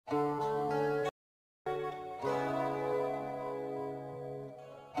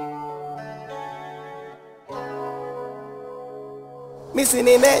missing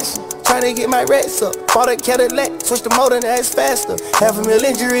in action, trying to get my racks up. Bought a Cadillac, switch the motor, now it's faster. $500,000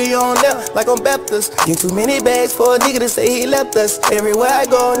 injury on them, like I'm Baptist. Get too many bags for a nigga to say he left us. Everywhere I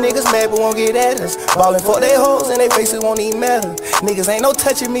go, niggas mad but won't get at us. Ballin' for they hoes and they faces won't even matter. Niggas ain't no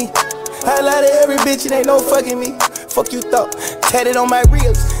touching me. I lie to every bitch, it ain't no fucking me. Fuck you thought, tatted on my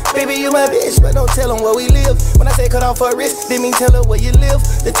ribs. Baby, you my bitch, but don't tell them where we live. When I say cut off her wrist, didn't mean tell her where you live.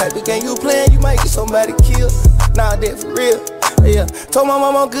 The type of game you playin', you might get somebody killed. Nah, that for real. Yeah, told my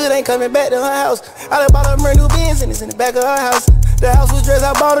mom I'm good, ain't coming back to her house. I done bought her brand new Benz and it's in the back of her house. The house was dressed,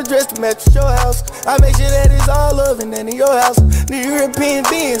 I bought a dress to match with your house. I make sure that it's all love and then in your house. The European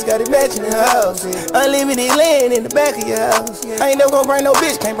Benz got it matching in her house. Unlimited land in the back of your house. I ain't never gonna bring no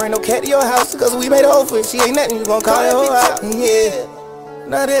bitch, can't bring no cat to your house. Cause we made a hoe for it, she ain't nothing, you gon' call that hoe out. Yeah,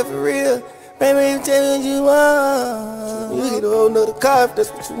 not that for real. Baby, you tell me what you want. You get a whole nother car if that's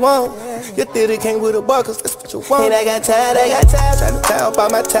what you want. Your theater came with a bar cause that's what you want. And I got tired, trying to tie up all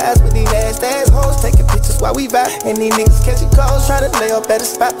my ties with these nasty ass hoes, taking pictures while we vibe. And these niggas catching calls, trying to lay up at the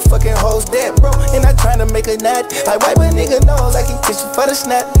spot. Fucking hoes dead, bro, and I trying to make a knot. I wipe a nigga nose like he tissue for the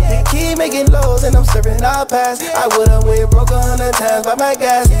snap. And keep making lows and I'm serving all pies. I would've went broke 100 times by my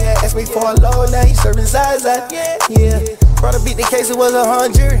guys. Yeah, asked me for a low, now he serving Zaza. Yeah, brought a beat the case, it was a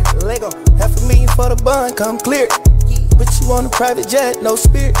 $100. Lego, $500,000 for the bun, come clear. But you on a private jet, no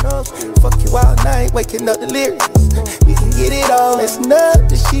spirit. Fuck you all night, waking up the lyrics. We can get it all, messing up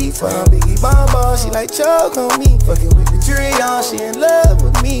the sheets. From Biggie Bonbon, she like choke on me. Fucking with the jury on, she in love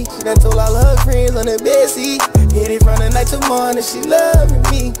with me. She done told all her friends on the bedseat. Hit it from the night to morning, she loving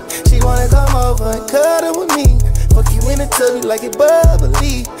me. She wanna come over and cuddle with me. Fuck you in the tubby like it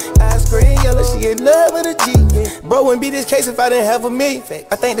bubbly. Eyes gray and yellow, she in love with a G. Bro, wouldn't be this case if I didn't have a million.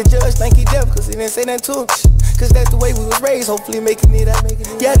 I think the judge think he deaf cause he didn't say nothing to him. Cause that's the way we was raised, hopefully making it out.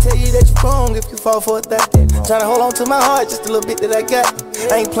 Yeah, I tell you that you're wrong if you fall for that. Tryna hold on to my heart, just a little bit that I got.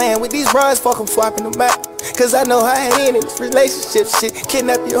 I ain't playing with these bras, fuck them swapping them out. Cause I know how it end in this relationship shit.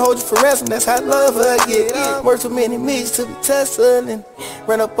 Kidnap you, hold you for ransom, that's how love her get. Work for many millions to be tussling.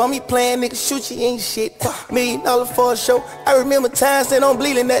 Run up on me playing, nigga, shoot you ain't shit. $1 million for a show. I remember times that I'm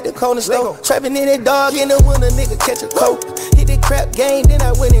bleeding at the corner store. Trapping in that dog in the winter, nigga, catch a coat. Hit that crap game, then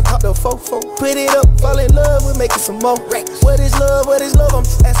I went and caught the fofo. Put it up, fall in love, we're making some more. What is love, I'm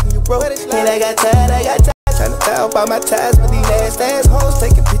just asking you, bro. And I got tired, trying to tie up all my ties with these nasty ass hoes,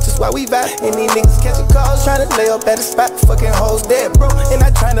 taking pictures while we vibe. And these niggas catching calls, trying to lay up at the spot. Fucking hoes dead, bro, and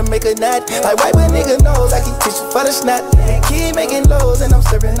I trying to make a knot. I wipe a nigga nose like he tissue for the snot. And keep making lows and I'm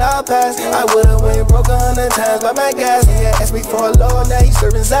serving all pies. I would've went broke 100 times by my guys. Yeah, asked me for a low, now he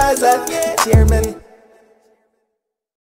serving Zaza. Chairman.